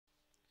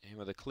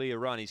with a clear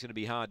run, he's going to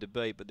be hard to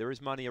beat. But there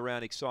is money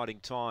around Exciting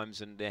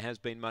Times, and there has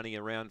been money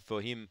around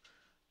for him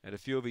at a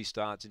few of his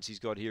starts since he's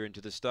got here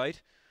into the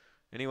state.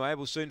 Anyway,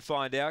 we'll soon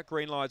find out.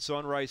 Green lights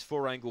on, race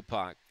 4, Angle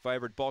Park.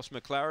 Favourite Boss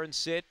McLaren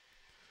set.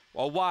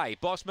 Away.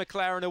 Boss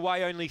McLaren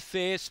away, only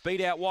fair. Speed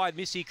out wide.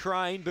 Missy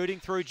Crane booting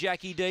through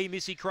Jackie D.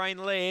 Missy Crane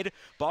led.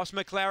 Boss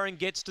McLaren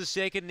gets to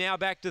second. Now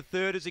back to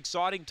third as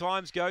Exciting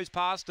Times goes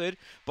past it.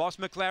 Boss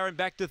McLaren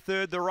back to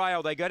third, the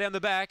rail. They go down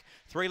the back.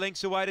 3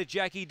 lengths away to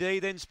Jackie D.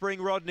 Then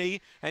Spring Rodney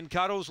and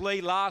Cuddles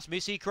Lee last.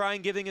 Missy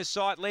Crane giving a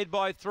sight, led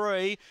by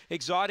 3.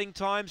 Exciting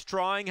Times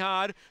trying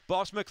hard.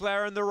 Boss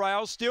McLaren the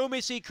rail. Still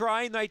Missy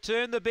Crane. They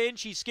turn the bend.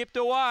 She skipped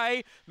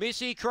away.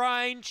 Missy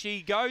Crane.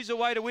 She goes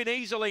away to win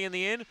easily in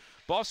the end.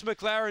 Boss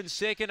McLaren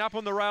second, up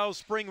on the rails,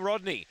 Spring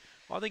Rodney.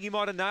 I think he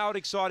might have nailed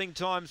Exciting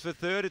Times for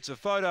third. It's a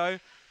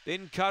photo.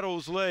 Then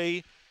Cuddles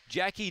Lee,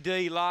 Jackie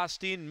D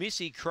last in,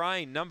 Missy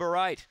Crane, number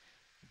 8.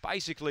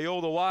 Basically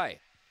all the way.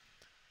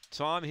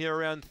 Time here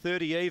around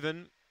 30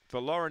 even for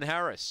Lauren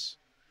Harris.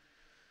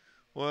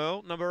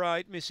 Well, number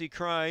 8, Missy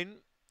Crane.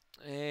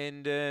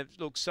 And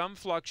look, some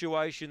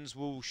fluctuations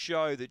will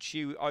show that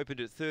she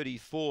opened at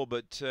 34,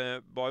 but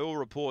by all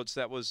reports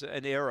that was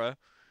an error.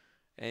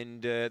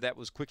 And that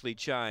was quickly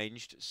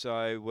changed.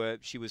 So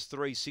she was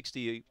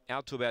 360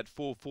 out to about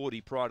 440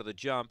 prior to the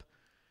jump.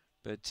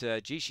 But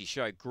gee, she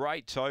showed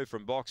great toe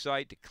from box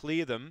 8 to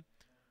clear them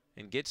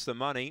and gets the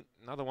money.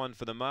 Another one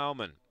for the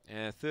mailman.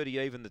 30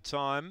 even the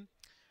time.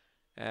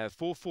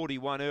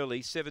 4:41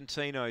 early,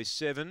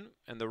 17:07,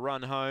 and the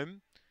run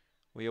home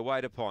we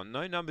await upon.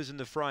 No numbers in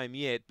the frame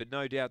yet, but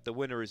no doubt the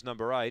winner is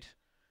number 8.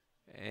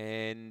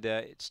 And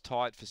it's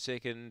tight for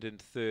second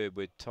and third,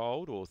 we're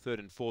told, or third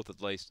and fourth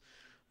at least.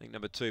 I think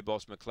number 2,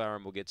 Boss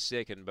McLaren, will get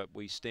second, but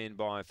we stand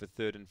by for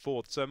third and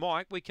fourth. So,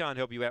 Mike, we can't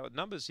help you out with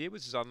numbers here,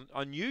 which is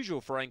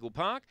unusual for Angle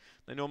Park.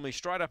 They're normally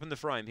straight up in the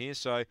frame here,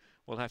 so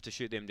we'll have to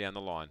shoot them down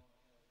the line.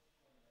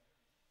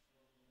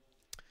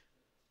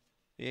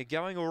 Yeah,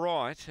 going all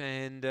right,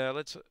 and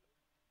let's...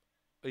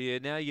 Yeah,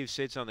 now you've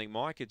said something,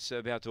 Mike. It's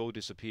about to all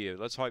disappear.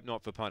 Let's hope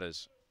not for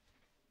punters.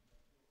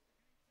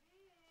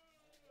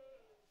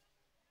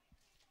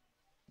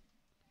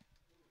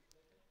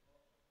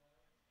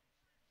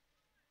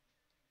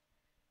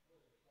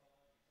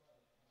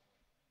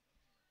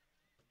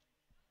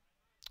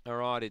 All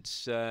right,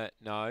 it's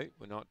no,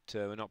 we're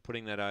not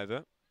putting that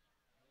over.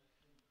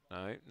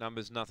 No,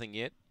 numbers nothing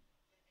yet.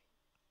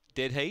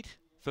 Dead heat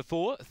for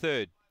 4,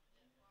 third,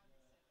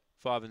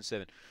 5 and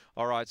 7.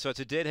 All right, so it's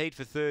a dead heat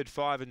for third,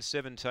 5 and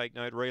 7. Take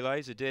note,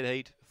 relays. A dead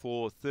heat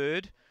for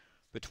third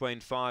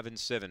between 5 and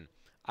 7.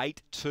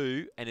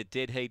 8-2 and a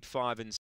dead heat 5 and 7.